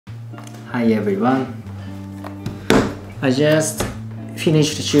Hi everyone. I just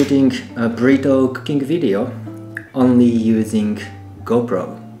finished shooting a burrito cooking video only using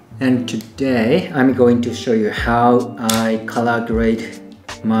GoPro. And today I'm going to show you how I color grade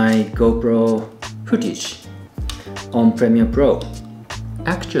my GoPro footage on Premiere Pro.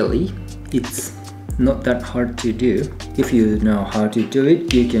 Actually, it's not that hard to do. If you know how to do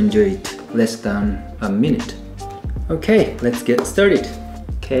it, you can do it less than a minute. Okay, let's get started.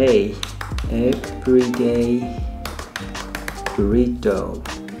 Okay, everyday burrito,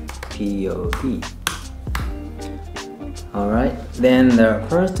 POV. Alright, then the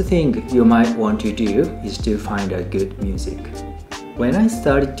first thing you might want to do is to find a good music. When I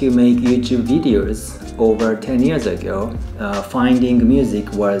started to make YouTube videos over 10 years ago, finding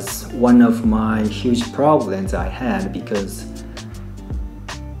music was one of my huge problems I had because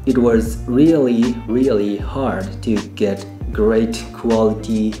it was really hard to get great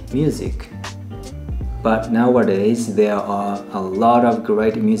quality music. But nowadays there are a lot of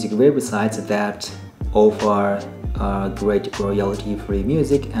great music websites that offer great royalty-free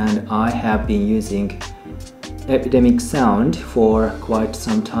music, and I have been using Epidemic Sound for quite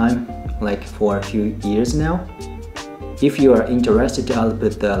some time, like for a few years now. If you are interested, I'll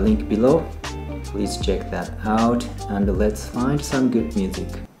put the link below. Please check that out and let's find some good music.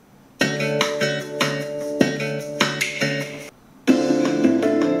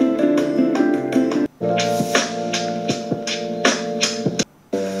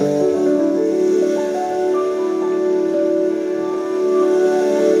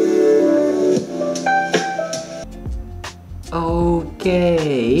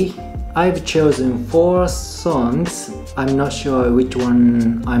 Okay, I've chosen 4 songs. I'm not sure which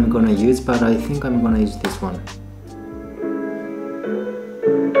one I'm gonna use, but I think I'm gonna use this one.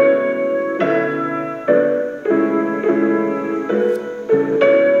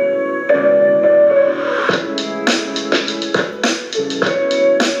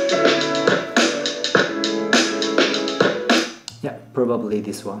 Yeah, probably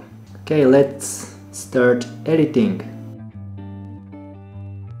this one. Okay, let's start editing.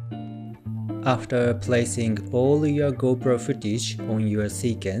 After placing all your GoPro footage on your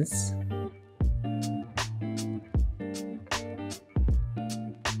sequence,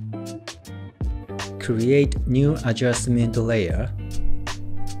 create new adjustment layer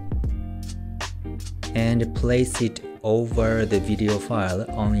and place it over the video file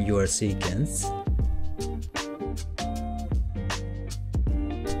on your sequence.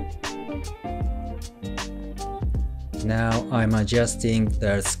 Now I'm adjusting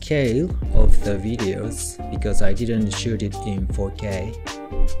the scale of the videos because I didn't shoot it in 4K.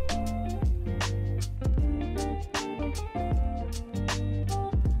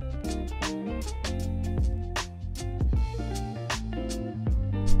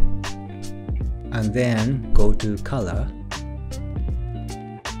 And then go to color.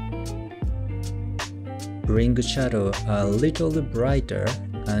 Bring shadow a little brighter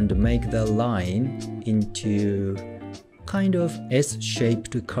and make the line into kind of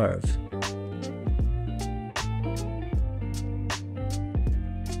S-shaped curve.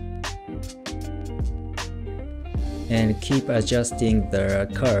 And keep adjusting the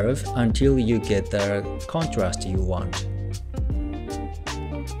curve until you get the contrast you want.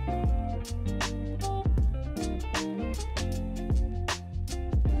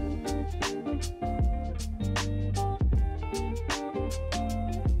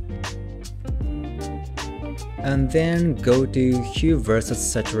 And then go to hue versus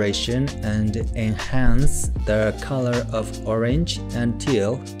saturation and enhance the color of orange and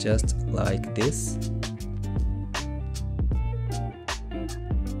teal, just like this.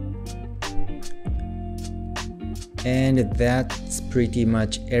 And that's pretty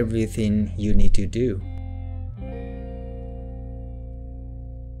much everything you need to do.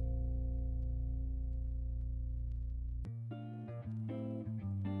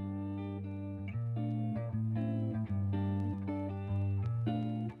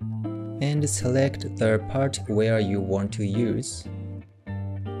 And select the part where you want to use.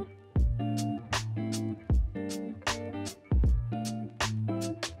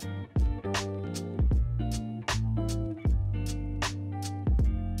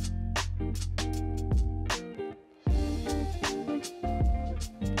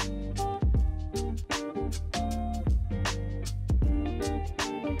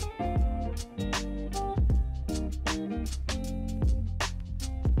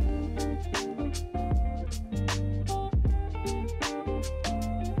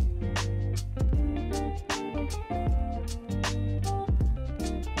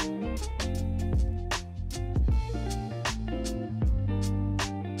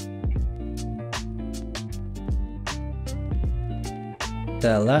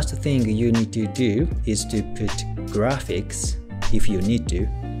 The last thing you need to do is to put graphics if you need to.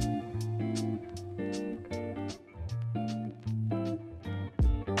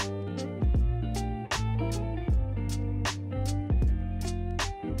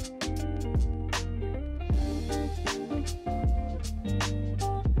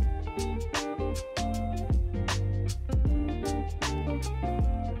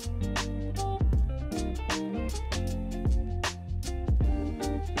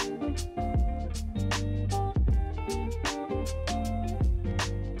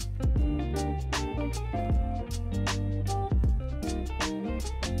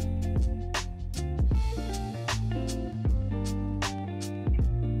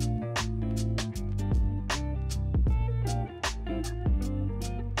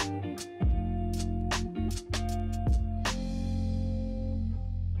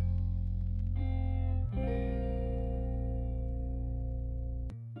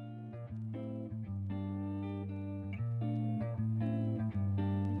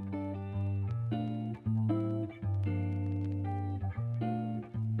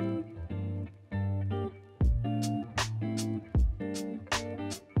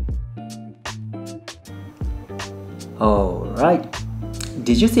 Alright,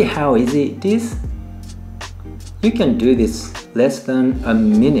 did you see how easy it is? You can do this less than a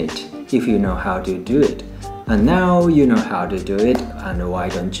minute if you know how to do it. And now you know how to do it, and why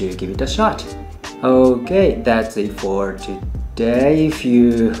don't you give it a shot? Okay, that's it for today. If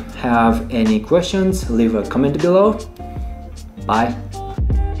you have any questions, leave a comment below. Bye.